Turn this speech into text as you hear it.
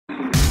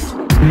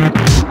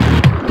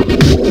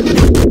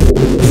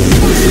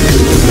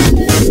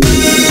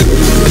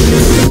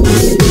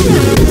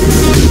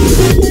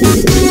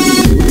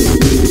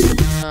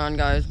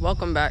Guys,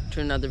 welcome back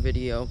to another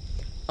video.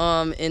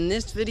 In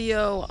this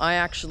video I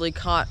actually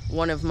caught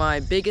one of my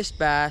biggest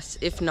bass,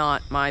 if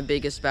not my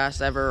biggest bass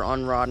ever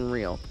on rod and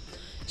reel.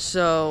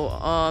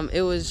 So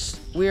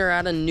we were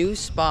at a new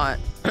spot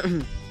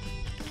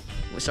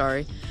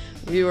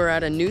we were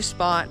at a new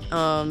spot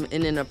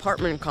in an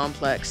apartment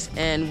complex,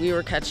 and we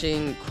were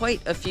catching quite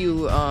a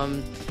few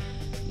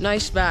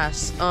nice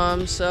bass.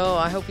 So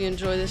I hope you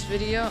enjoy this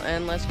video,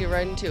 and let's get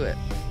right into it.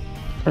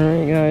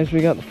 Alright guys, we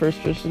got the first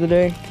fish of the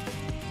day.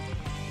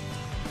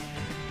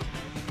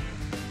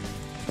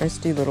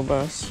 Nasty little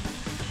bass.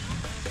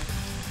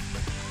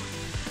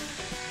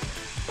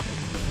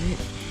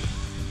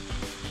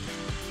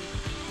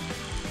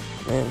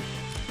 Man,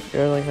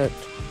 barely hooked.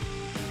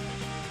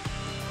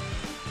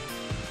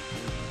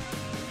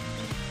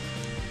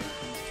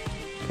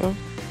 Okay.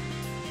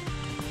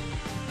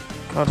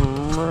 Got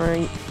him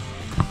right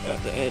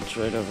at the edge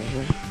right over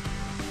here.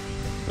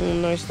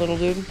 Nice little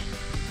dude.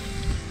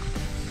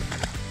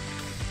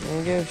 There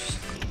he goes.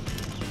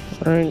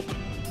 Alright,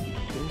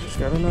 just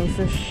got another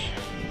fish.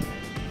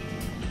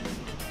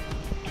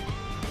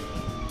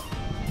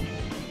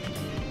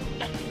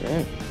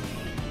 Yeah.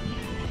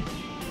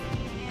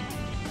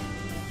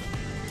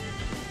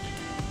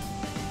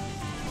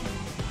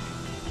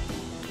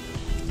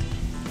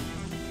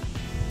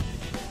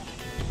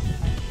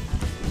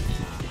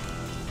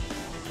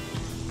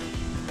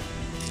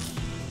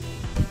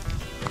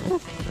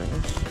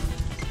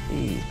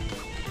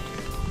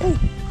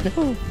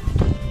 No.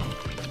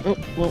 Oh,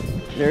 well,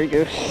 there he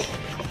goes.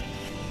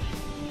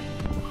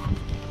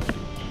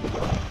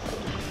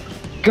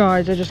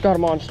 Guys, I just got a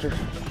monster.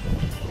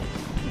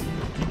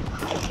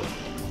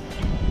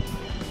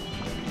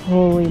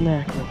 Holy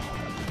mackerel.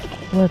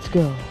 Let's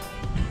go.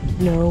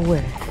 No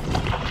way.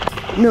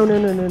 No.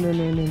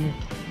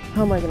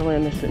 How am I gonna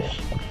land this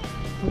fish?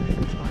 Where's a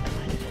good spot to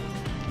land it?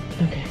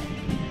 Okay.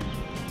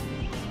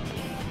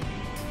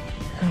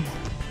 Come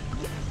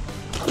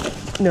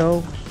on.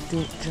 No.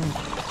 Don't jump.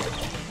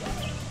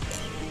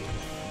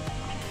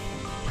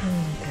 Oh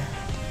my God.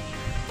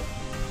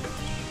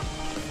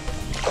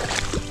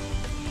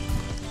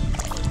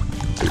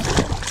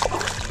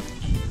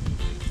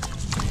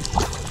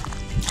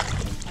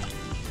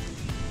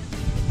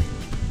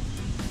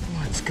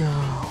 Let's go.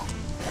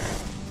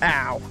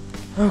 Ow.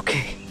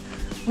 Okay.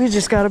 We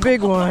just got a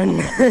big one.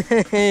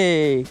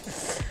 Hey.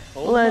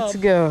 Let's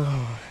go.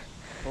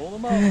 Hold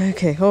him up.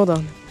 Okay, hold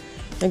on.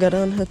 I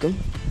gotta unhook him.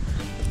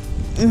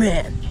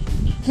 Man,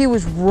 he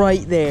was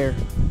right there.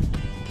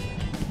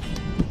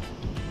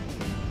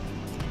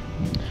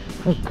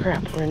 Oh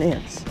crap, we're in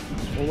ants.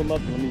 Hold him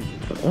up, let me.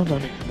 Hold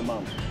on. Come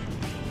on.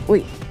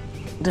 Wait,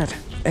 Dad,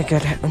 I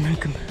gotta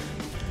unhook him.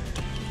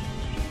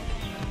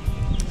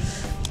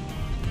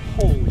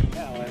 Holy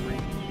cow, Emory.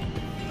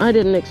 I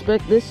didn't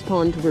expect this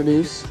pond to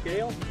produce.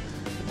 Scale?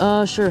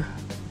 Sure.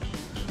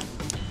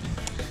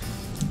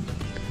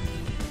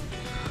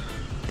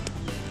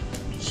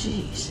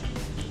 Jeez,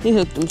 he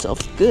hooked himself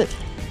good.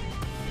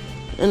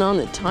 And on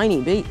a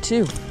tiny bait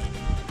too.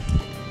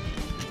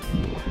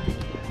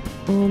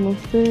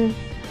 Almost there.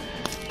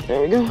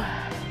 There we go.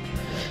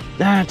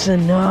 That's a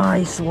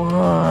nice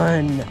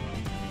one.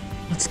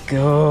 Let's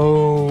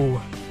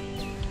go.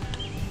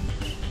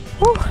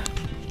 Whew.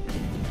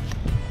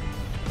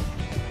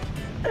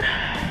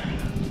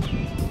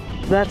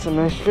 That's a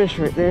nice fish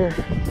right there.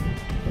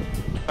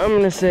 I'm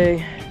gonna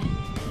say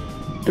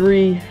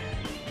 3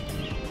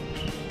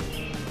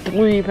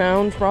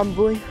 pounds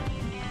probably.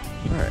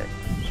 All right.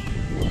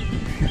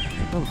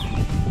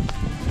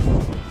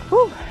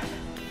 Whew.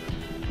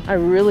 I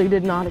really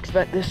did not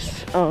expect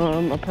this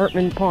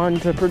apartment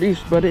pond to produce,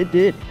 but it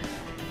did.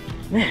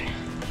 Man.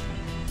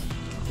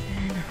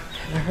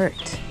 All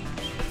right.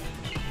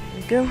 There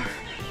we go.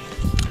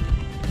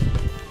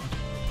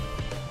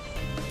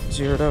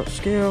 Zeroed out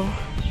scale.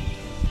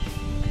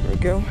 There we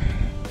go.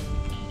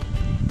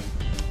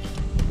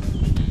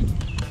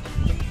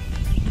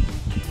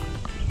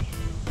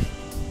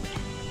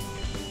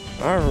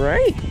 All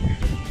right.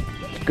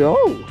 Let's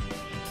go.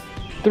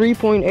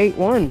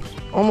 3.81,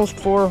 almost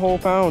 4 whole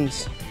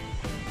pounds.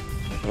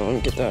 Let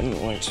me get that in the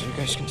light so you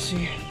guys can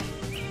see.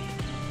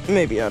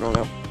 Maybe, I don't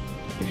know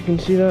if you can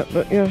see that,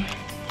 but yeah,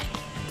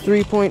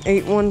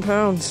 3.81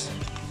 pounds,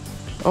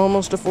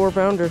 almost a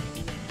 4-pounder.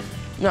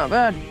 Not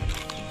bad.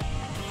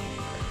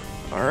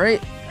 All right,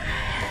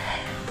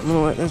 I'm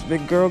gonna let this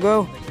big girl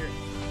go.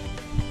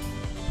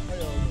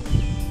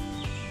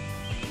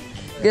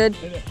 Good.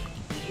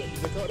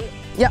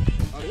 Yep.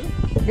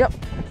 Yep.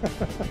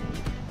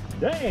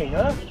 Dang,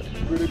 huh?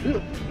 Pretty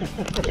good.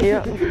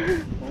 Yeah.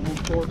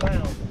 Almost 4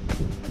 pounds.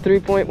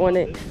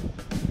 3.18.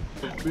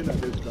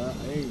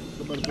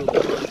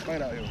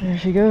 There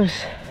she goes.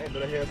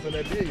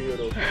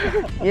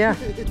 Yeah.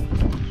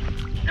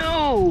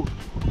 No!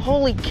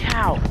 Holy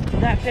cow.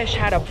 That fish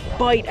had a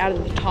bite out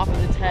of the top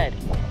of its head.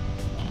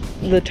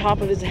 The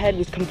top of his head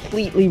was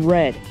completely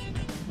red.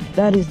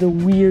 That is the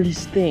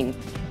weirdest thing.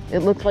 It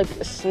looked like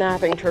a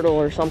snapping turtle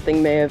or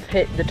something may have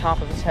hit the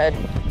top of his head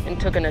and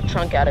taken a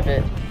chunk out of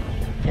it.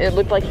 It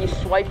looked like he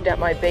swiped at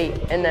my bait,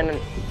 and then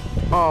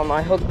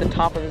I hooked the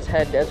top of his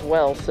head as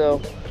well.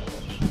 So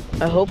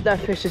I hope that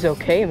fish is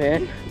okay,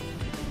 man.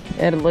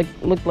 It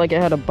looked like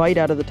it had a bite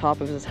out of the top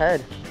of his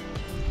head.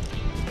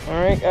 All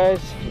right,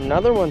 guys,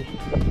 another one.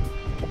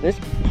 This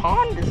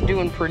pond is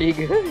doing pretty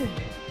good.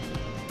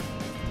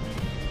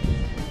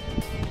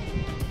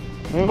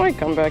 I might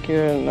come back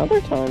here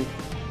another time.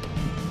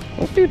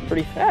 This dude's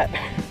pretty fat.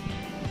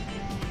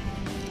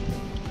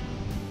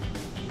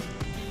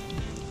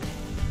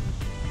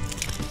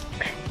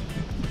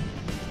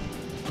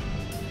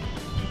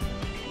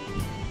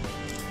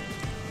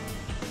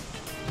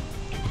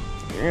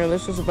 Yeah,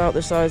 this was about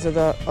the size of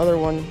that other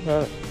one,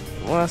 the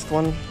last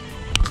one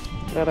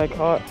that I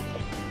caught.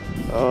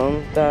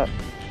 That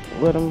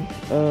let him,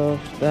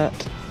 that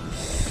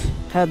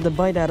had the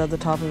bite out of the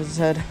top of his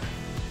head.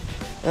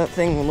 That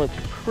thing looked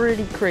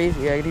pretty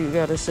crazy, I do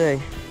gotta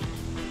say.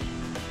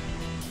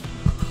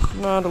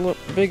 Not a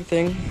big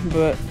thing,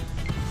 but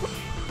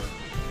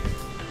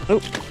oh,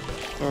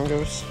 there it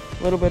goes.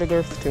 A little bit of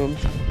girth to him.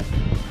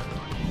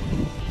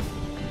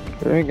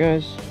 All right,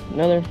 guys,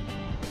 another.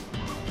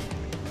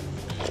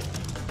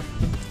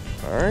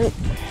 All right,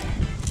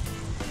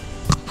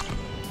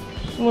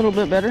 a little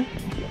bit better.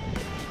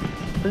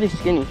 Pretty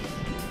skinny.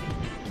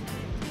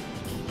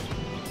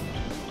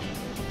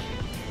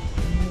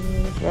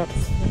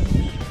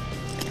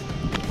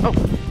 Oh,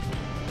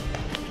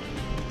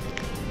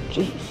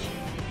 jeez.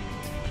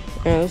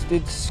 Yeah, this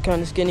dude's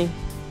kind of skinny,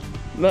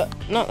 but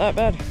not that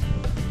bad.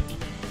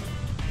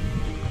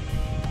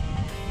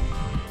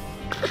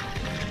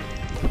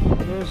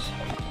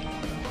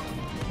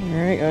 All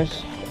right,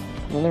 guys,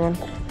 another one.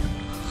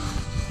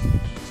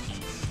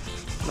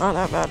 Not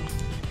that bad.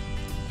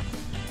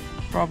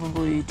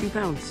 Probably 2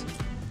 pounds.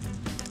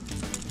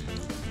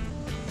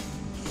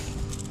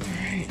 All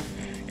right.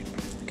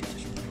 Get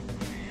this in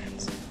my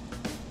hands.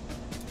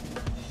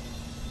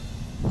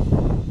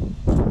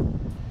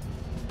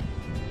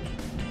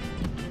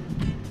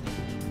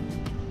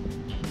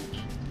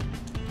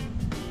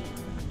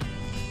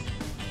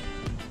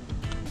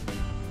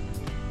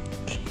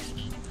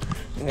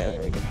 Yeah,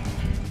 there we go.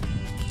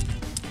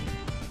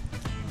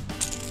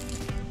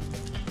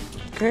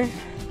 Okay.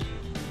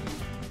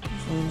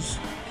 This one's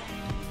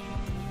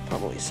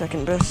probably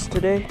second best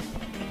today.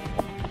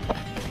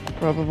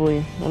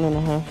 Probably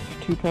 1.5,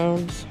 2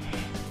 pounds.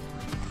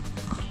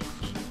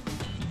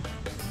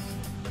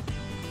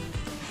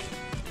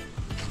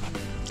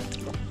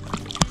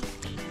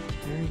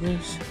 There he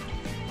goes.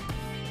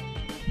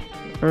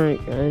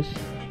 Alright, guys.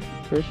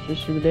 First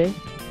fish of the day.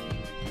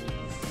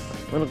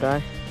 Little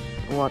guy.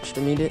 I watched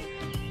him eat it.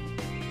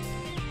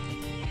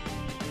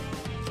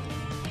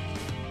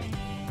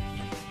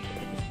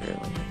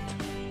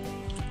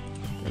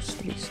 Just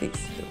to be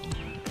safe though.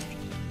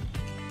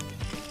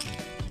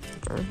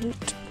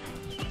 Alright.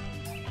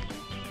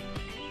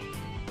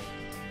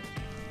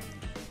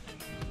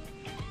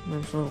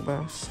 Nice little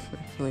bass.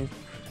 Actually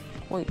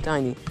quite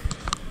tiny.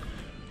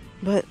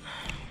 But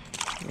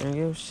there he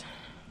goes.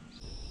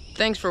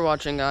 Thanks for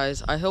watching,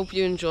 guys. I hope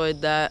you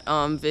enjoyed that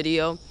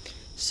video.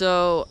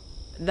 So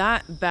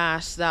that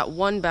bass, that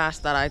one bass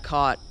that I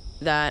caught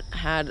that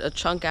had a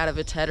chunk out of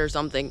its head or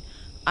something,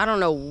 I don't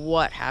know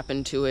what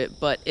happened to it,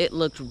 but it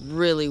looked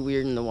really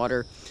weird in the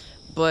water.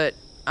 But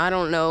I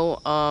don't know,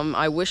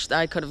 I wish that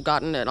I could have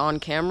gotten it on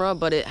camera,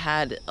 but it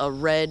had a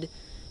red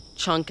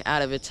chunk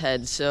out of its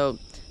head, so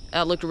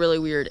that looked really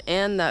weird.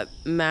 And that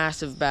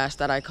massive bass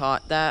that I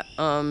caught, that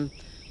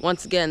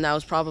once again, that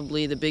was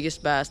probably the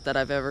biggest bass that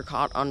I've ever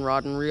caught on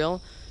rod and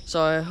reel.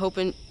 So I hope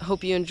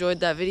you enjoyed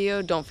that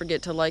video. Don't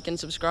forget to like and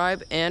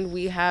subscribe, and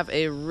we have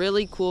a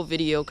really cool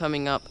video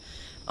coming up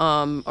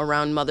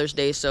around Mother's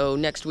Day, so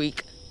next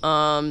week,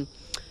 and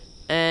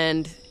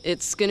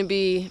it's gonna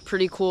be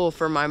pretty cool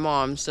for my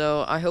mom.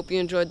 So I hope you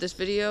enjoyed this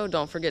video.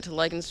 Don't forget to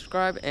like and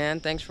subscribe,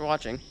 and thanks for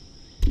watching.